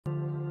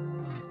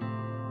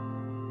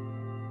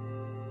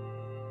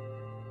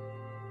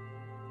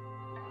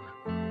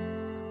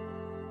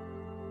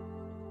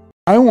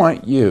I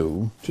want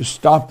you to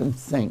stop and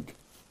think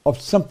of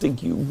something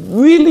you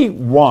really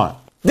want,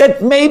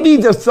 that may be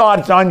the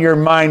thoughts on your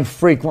mind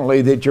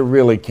frequently that you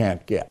really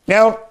can't get.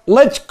 Now,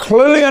 let's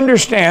clearly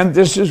understand,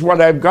 this is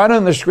what I've got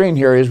on the screen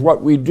here, is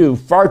what we do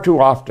far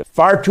too often.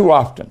 Far too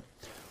often.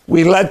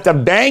 We let the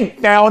bank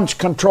balance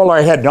control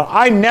our head. Now,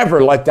 I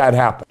never let that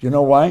happen. You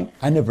know why?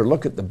 I never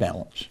look at the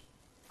balance.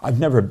 I've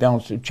never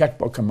balanced a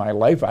checkbook in my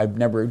life.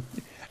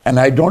 And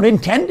I don't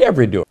intend to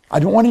ever do it. I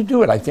don't want to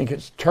do it. I think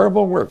it's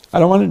terrible work. I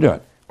don't want to do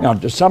it. Now,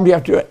 does somebody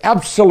have to do it?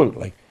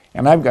 Absolutely.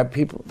 And I've got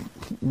people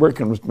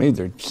working with me.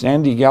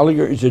 Sandy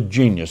Gallagher is a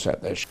genius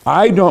at this.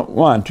 I don't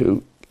want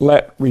to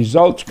let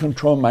results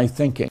control my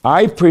thinking.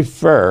 I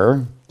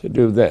prefer to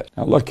do this.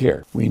 Now look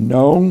here. We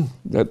know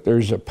that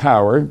there's a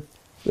power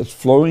that's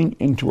flowing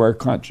into our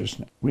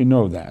consciousness. We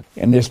know that.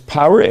 And this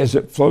power, as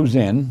it flows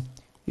in,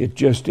 it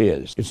just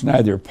is. It's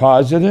neither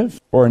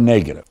positive or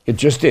negative. It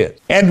just is.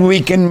 And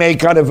we can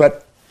make out of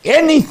it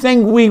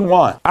anything we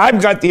want.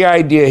 I've got the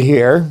idea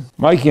here.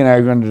 Mikey and I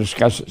are going to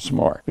discuss it some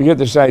more. We get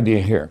this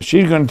idea here.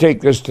 She's going to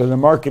take this to the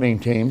marketing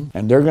team,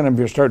 and they're going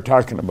to start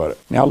talking about it.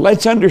 Now,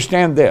 let's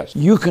understand this.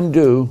 You can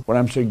do what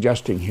I'm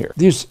suggesting here.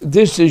 This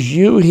is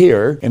you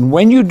here, and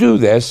when you do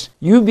this,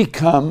 you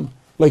become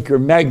like you're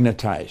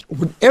magnetized.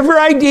 Whatever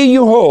idea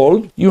you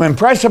hold, you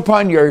impress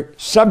upon your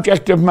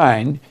subjective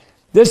mind.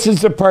 This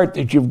is the part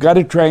that you've got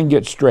to try and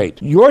get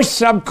straight. Your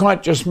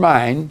subconscious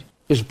mind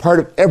is part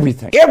of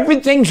everything.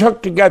 Everything's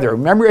hooked together.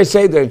 Remember I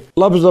say the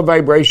levels of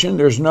vibration,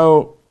 there's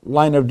no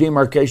line of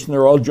demarcation,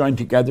 they're all joined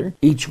together.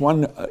 Each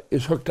one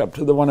is hooked up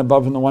to the one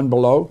above and the one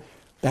below.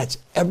 That's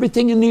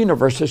everything in the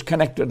universe is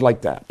connected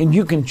like that. And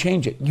you can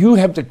change it. You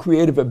have the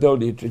creative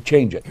ability to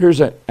change it. Here's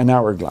an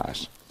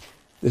hourglass.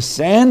 The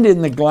sand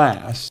in the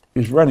glass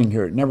is running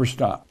here. It never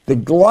stops. The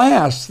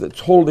glass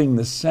that's holding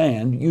the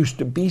sand used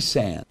to be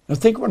sand. Now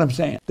think what I'm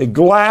saying. The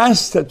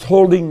glass that's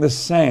holding the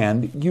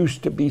sand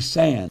used to be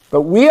sand.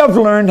 But we have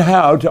learned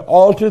how to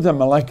alter the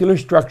molecular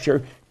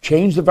structure,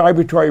 change the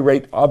vibratory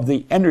rate of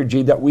the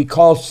energy that we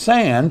call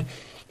sand.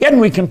 Then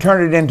we can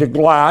turn it into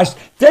glass.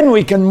 Then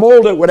we can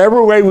mold it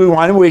whatever way we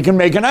want, and we can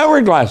make an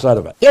hourglass out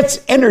of it.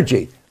 It's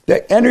energy.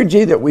 The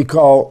energy that we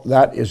call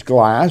that is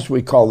glass.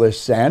 We call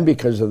this sand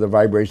because of the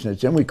vibration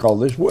it's in. We call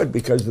this wood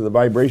because of the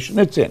vibration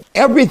it's in.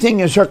 Everything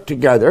is hooked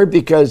together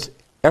because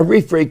every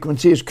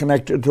frequency is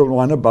connected to the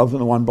one above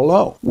and the one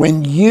below.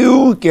 When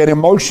you get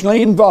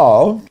emotionally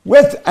involved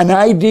with an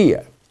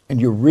idea and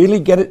you really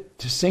get it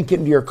to sink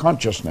into your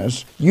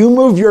consciousness, you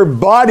move your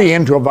body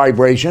into a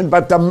vibration,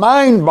 but the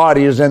mind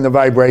body is in the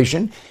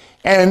vibration,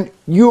 and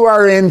you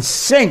are in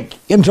sync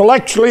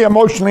intellectually,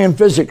 emotionally, and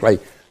physically.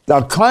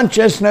 The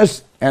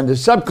consciousness and the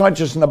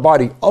subconscious and the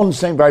body own the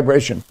same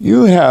vibration.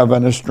 You have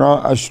a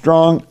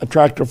strong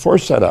attractive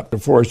force set up. The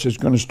force is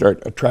going to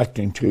start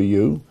attracting to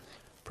you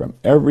from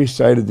every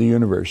side of the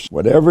universe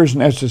whatever's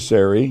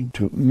necessary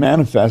to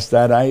manifest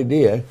that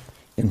idea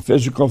in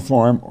physical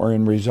form or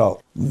in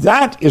result.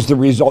 That is the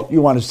result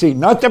you want to see,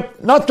 not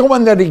the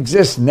one that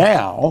exists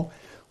now.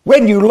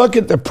 When you look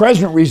at the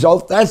present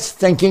result, that's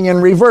thinking in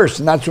reverse,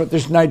 and that's what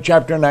this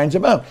chapter 9 is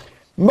about.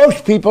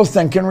 Most people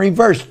think in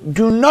reverse.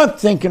 Do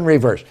not think in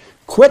reverse.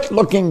 Quit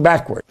looking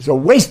backward. It's a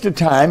waste of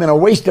time and a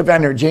waste of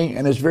energy,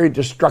 and it's very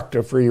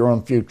destructive for your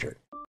own future.